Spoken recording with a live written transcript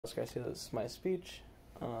Garcia, this is my speech.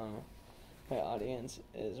 My audience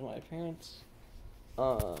is my parents.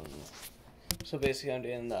 Um, so basically, I'm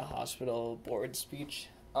doing the hospital board speech.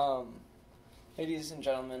 Ladies and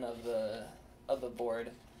gentlemen of the board,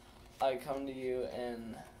 I come to you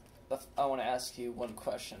and I want to ask you one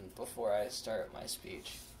question before I start my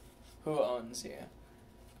speech. Who owns you?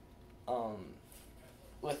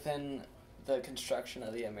 Within the construction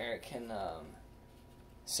of the American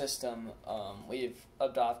system, we've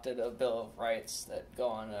adopted a Bill of Rights that go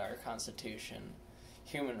on in our Constitution.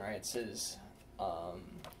 Human rights is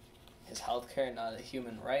healthcare, not a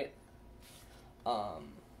human right. And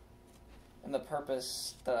the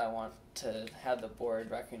purpose that I want to have the board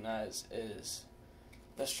recognize is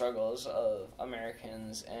the struggles of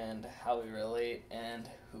Americans and how we relate and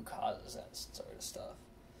who causes that sort of stuff.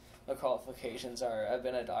 The qualifications are, I've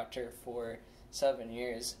been a doctor for 7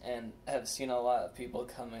 years and have seen a lot of people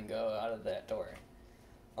come and go out of that door.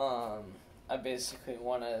 I basically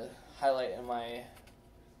want to highlight in my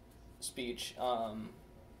speech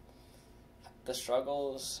the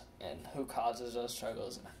struggles and who causes those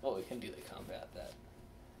struggles and what we can do to combat that.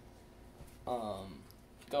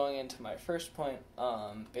 Going into my first point,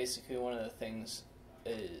 basically one of the things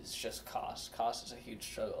is just cost. Cost is a huge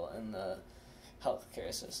struggle in the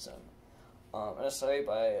healthcare system. In a study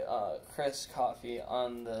by Chris Coffey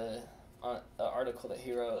on the article that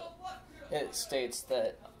he wrote, it states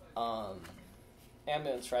that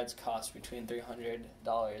ambulance rides cost between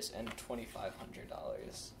 $300 and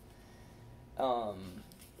 $2,500.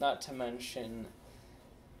 Not to mention,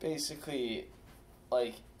 basically,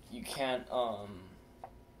 like we can't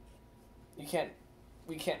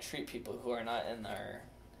treat people who are not in their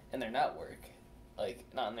network, like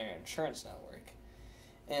not in their insurance network.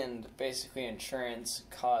 And basically insurance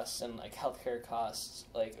costs and like healthcare costs,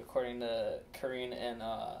 like according to Kareen and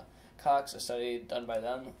Cox, a study done by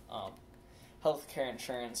them, healthcare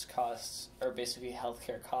insurance costs, or basically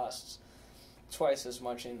healthcare costs, twice as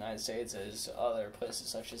much in the United States as other places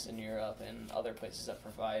such as in Europe and other places that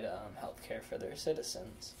provide healthcare for their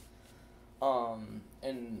citizens.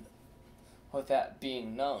 And with that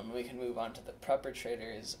being known, we can move on to the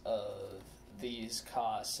perpetrators of these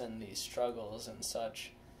costs and these struggles and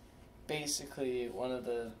such. Basically,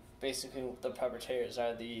 the perpetrators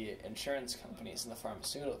are the insurance companies and the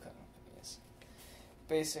pharmaceutical companies.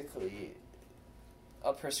 Basically,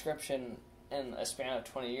 a prescription in a span of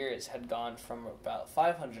 20 years had gone from about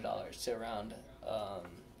 $500 to around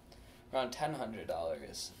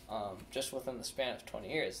 $1,000, just within the span of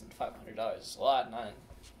 20 years, and $500 is a lot, not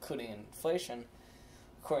including inflation,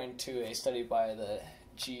 according to a study by the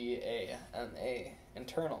GAMA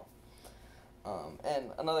Internal.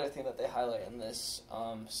 And another thing that they highlight in this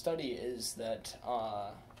study is that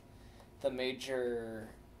the major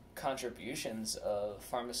contributions of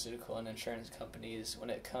pharmaceutical and insurance companies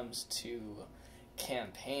when it comes to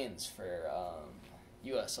campaigns for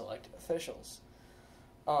U.S. elected officials.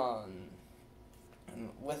 And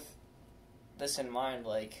with this in mind,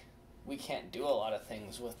 like, we can't do a lot of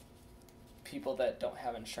things with people that don't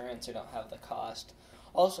have insurance or don't have the cost.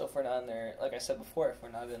 Also, if we're not in their, like I said before, if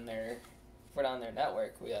we're not in their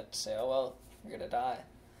network, we have to say, oh, well, you're going to die.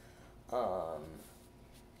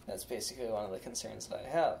 That's basically one of the concerns that I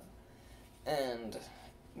have. And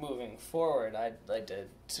moving forward, I'd like to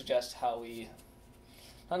suggest how we,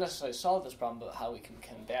 not necessarily solve this problem, but how we can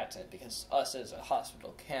combat it, because us as a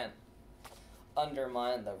hospital can't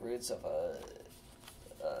undermine the roots of a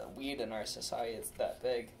weed in our society. It's that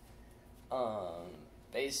big.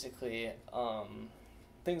 Basically,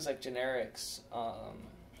 things like generics,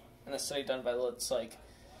 in a study done by Lutz, like,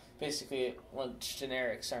 basically, once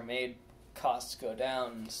generics are made, costs go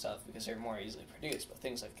down and stuff because they're more easily produced. But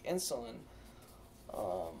things like insulin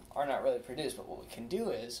are not really produced. But what we can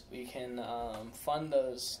do is we can fund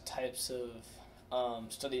those types of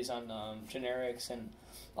studies on generics and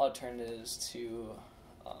alternatives to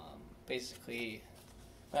basically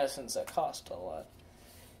medicines that cost a lot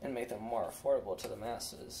and make them more affordable to the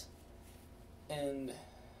masses. And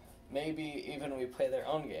maybe even we play their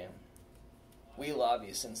own game. We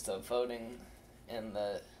lobby since the voting and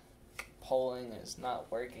the polling is not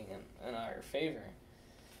working in our favor,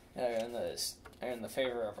 or in the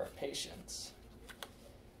favor of our patients.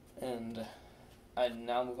 And I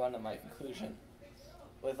now move on to my conclusion.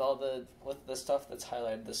 With the stuff that's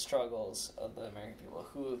highlighted, the struggles of the American people,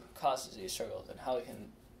 who causes these struggles, and how we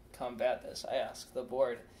can combat this, I ask the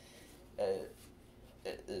board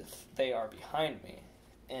if they are behind me.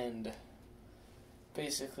 And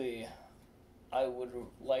basically, I would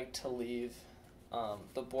like to leave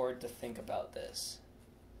the board to think about this.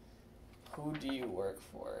 Who do you work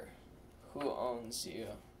for? Who owns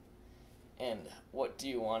you? And what do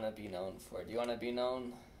you want to be known for? Do you want to be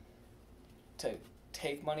known to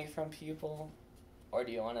take money from people, or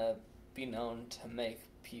do you want to be known to make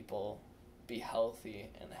people be healthy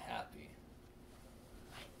and happy?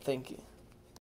 Thank you.